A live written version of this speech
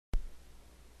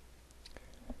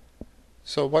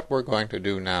So what we're going to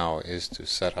do now is to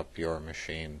set up your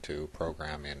machine to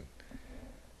program in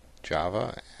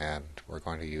Java, and we're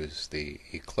going to use the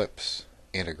Eclipse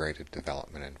integrated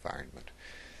development environment.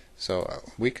 So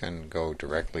we can go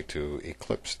directly to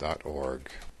eclipse.org,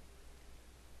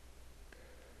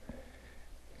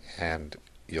 and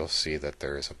you'll see that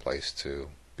there is a place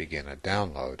to begin a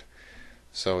download.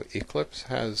 So Eclipse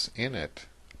has in it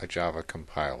a Java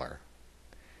compiler.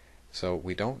 So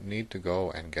we don't need to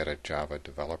go and get a Java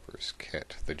developer's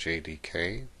kit. The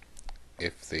JDK,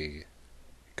 if the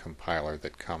compiler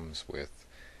that comes with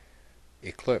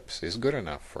Eclipse is good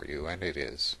enough for you, and it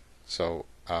is. So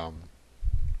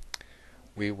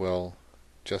we will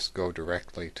just go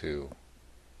directly to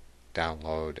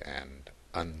download and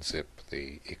unzip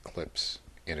the Eclipse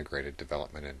integrated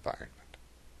development environment.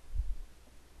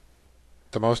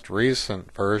 The most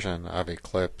recent version of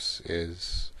Eclipse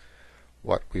is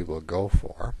what we will go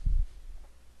for.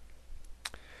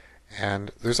 And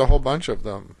there's a whole bunch of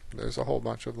them.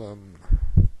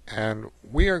 And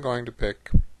we are going to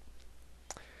pick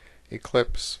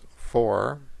Eclipse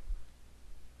for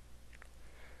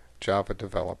Java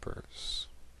developers.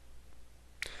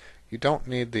 You don't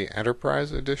need the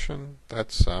Enterprise Edition.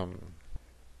 That's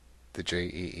the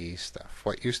JEE stuff.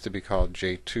 What used to be called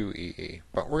J2EE.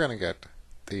 But we're going to get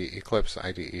the Eclipse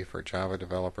IDE for Java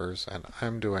developers, and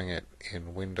I'm doing it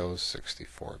in Windows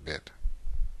 64-bit.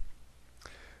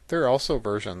 There are also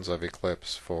versions of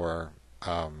Eclipse for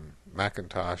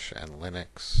Macintosh and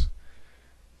Linux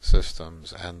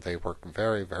systems, and they work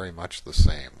very, very much the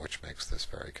same, which makes this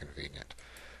very convenient.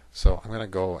 So I'm going to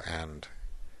go and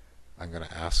I'm going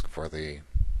to ask for the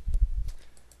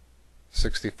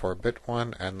 64-bit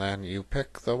one, and then you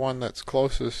pick the one that's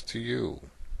closest to you.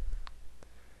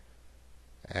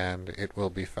 And it will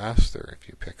be faster if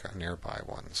you pick a nearby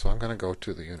one. So I'm going to go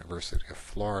to the University of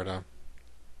Florida,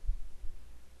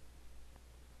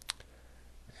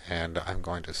 and I'm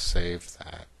going to save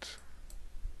that.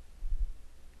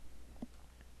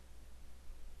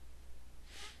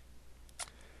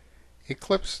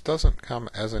 Eclipse doesn't come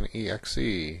as an exe,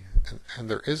 and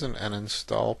there isn't an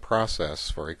install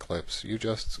process for Eclipse. You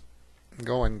just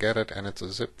go and get it, and it's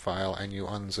a zip file, and you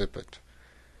unzip it.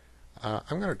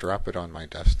 I'm going to drop it on my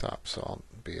desktop so I'll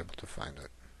be able to find it.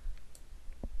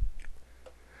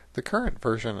 The current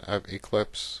version of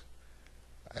Eclipse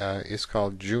is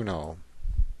called Juno.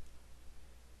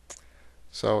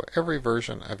 So every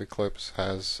version of Eclipse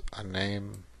has a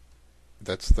name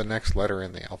that's the next letter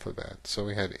in the alphabet. So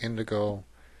we had Indigo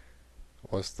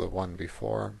was the one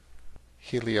before.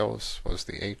 Helios was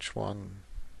the H one.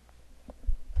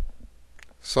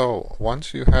 So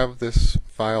once you have this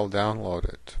file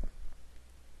downloaded,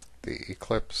 the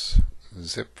Eclipse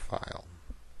zip file,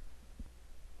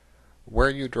 where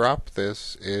you drop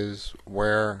this is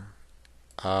where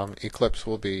Eclipse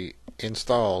will be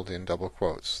installed in double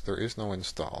quotes. There is no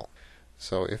install.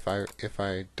 So if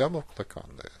I double click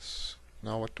on this,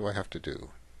 now what do I have to do?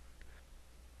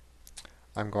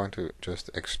 I'm going to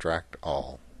just extract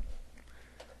all,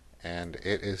 and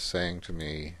it is saying to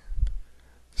me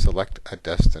select a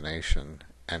destination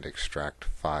and extract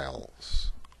files.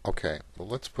 Okay, well,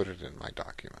 let's put it in my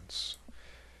documents.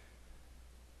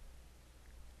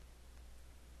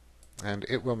 And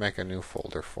it will make a new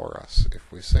folder for us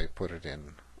if we say put it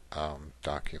in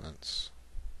documents.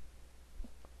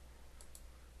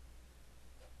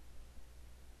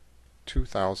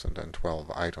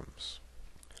 2012 items.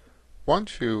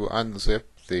 Once you unzip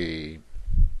the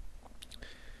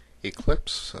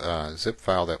Eclipse zip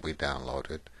file that we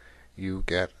downloaded, you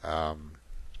get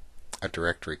a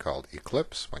directory called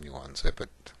Eclipse when you unzip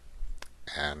it,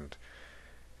 and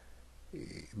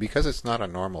because it's not a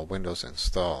normal Windows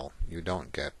install, you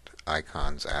don't get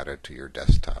icons added to your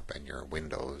desktop and your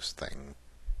Windows thing.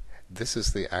 This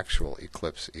is the actual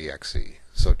Eclipse exe.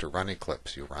 So to run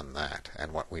Eclipse, you run that,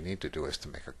 and what we need to do is to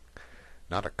make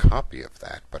not a copy of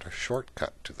that, but a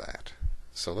shortcut to that.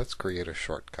 So let's create a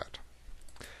shortcut.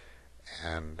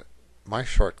 And my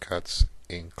shortcuts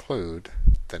include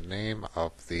the name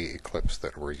of the Eclipse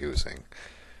that we're using.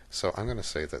 So I'm going to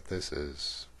say that this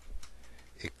is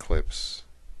Eclipse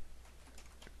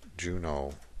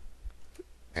Juno,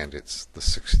 and it's the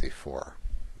 64.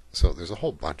 So there's a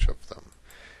whole bunch of them,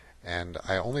 and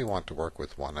I only want to work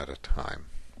with one at a time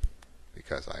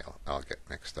because I'll get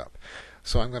mixed up.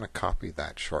 So I'm going to copy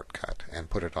that shortcut and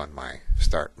put it on my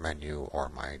start menu or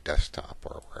my desktop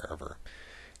or wherever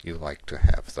you like to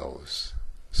have those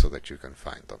so that you can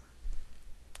find them.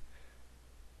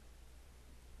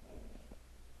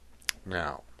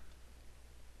 Now,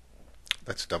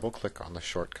 let's double click on the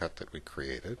shortcut that we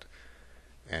created,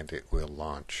 and it will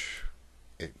launch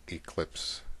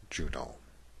Eclipse Juno.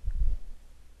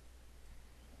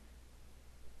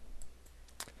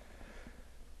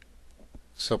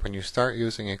 So when you start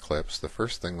using Eclipse, the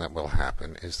first thing that will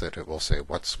happen is that it will say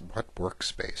what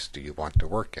workspace do you want to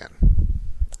work in?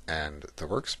 And the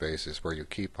workspace is where you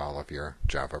keep all of your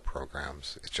Java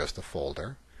programs. It's just a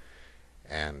folder,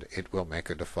 and it will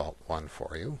make a default one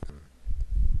for you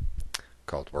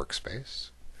called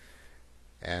workspace.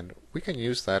 And we can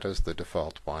use that as the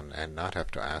default one and not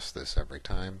have to ask this every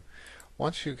time.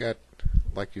 Once you get,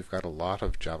 like you've got a lot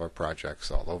of Java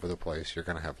projects all over the place, you're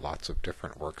going to have lots of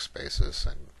different workspaces,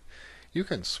 and you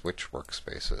can switch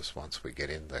workspaces once we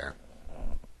get in there.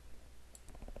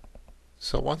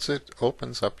 So once it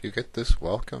opens up, you get this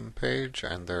welcome page,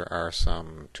 and there are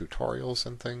some tutorials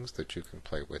and things that you can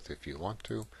play with if you want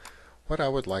to. What I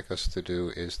would like us to do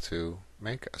is to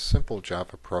make a simple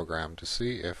Java program to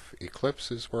see if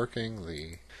Eclipse is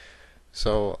working.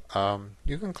 So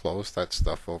you can close that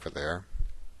stuff over there,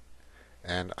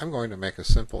 and I'm going to make a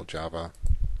simple Java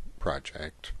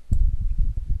project.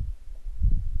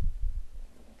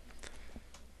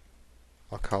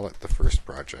 I'll call it the first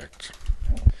project,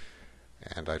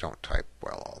 and I don't type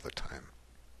well all the time.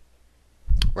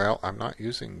 Well, I'm not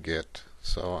using Git,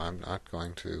 so I'm not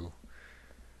going to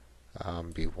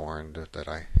be warned that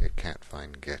it can't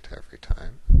find Git every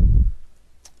time.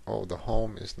 Oh, the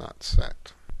home is not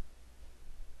set.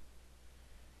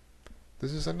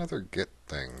 This is another Git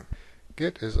thing.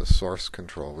 Git is a source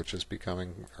control which is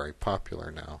becoming very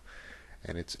popular now,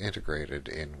 and it's integrated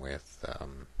in with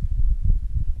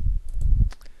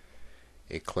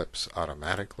Eclipse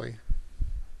automatically,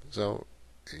 so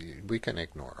we can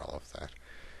ignore all of that.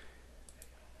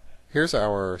 Here's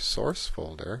our source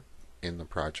folder in the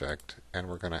project, and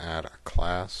we're going to add a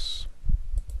class.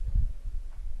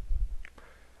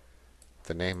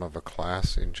 The name of a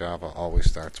class in Java always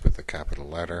starts with a capital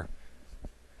letter.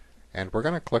 And we're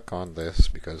going to click on this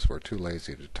because we're too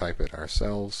lazy to type it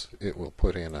ourselves. It will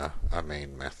put in a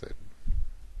main method.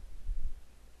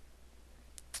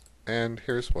 And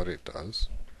here's what it does.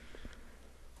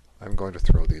 I'm going to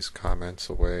throw these comments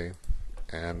away,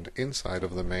 and inside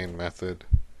of the main method,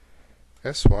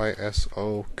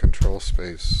 syso control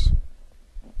space,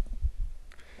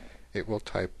 it will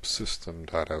type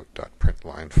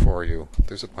system.out.println for you.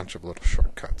 There's a bunch of little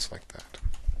shortcuts like that.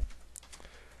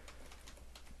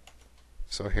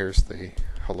 So here's the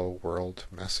hello world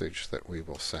message that we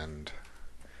will send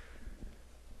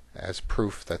as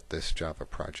proof that this Java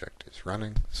project is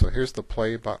running. So here's the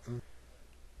play button.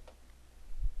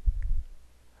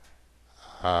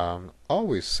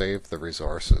 Always save the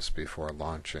resources before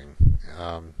launching.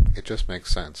 It just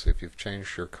makes sense. If you've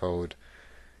changed your code,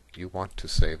 you want to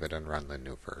save it and run the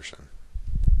new version.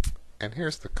 And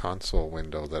here's the console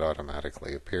window that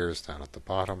automatically appears down at the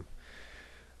bottom.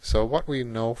 So what we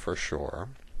know for sure,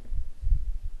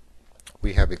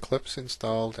 we have Eclipse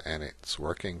installed and it's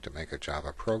working to make a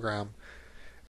Java program.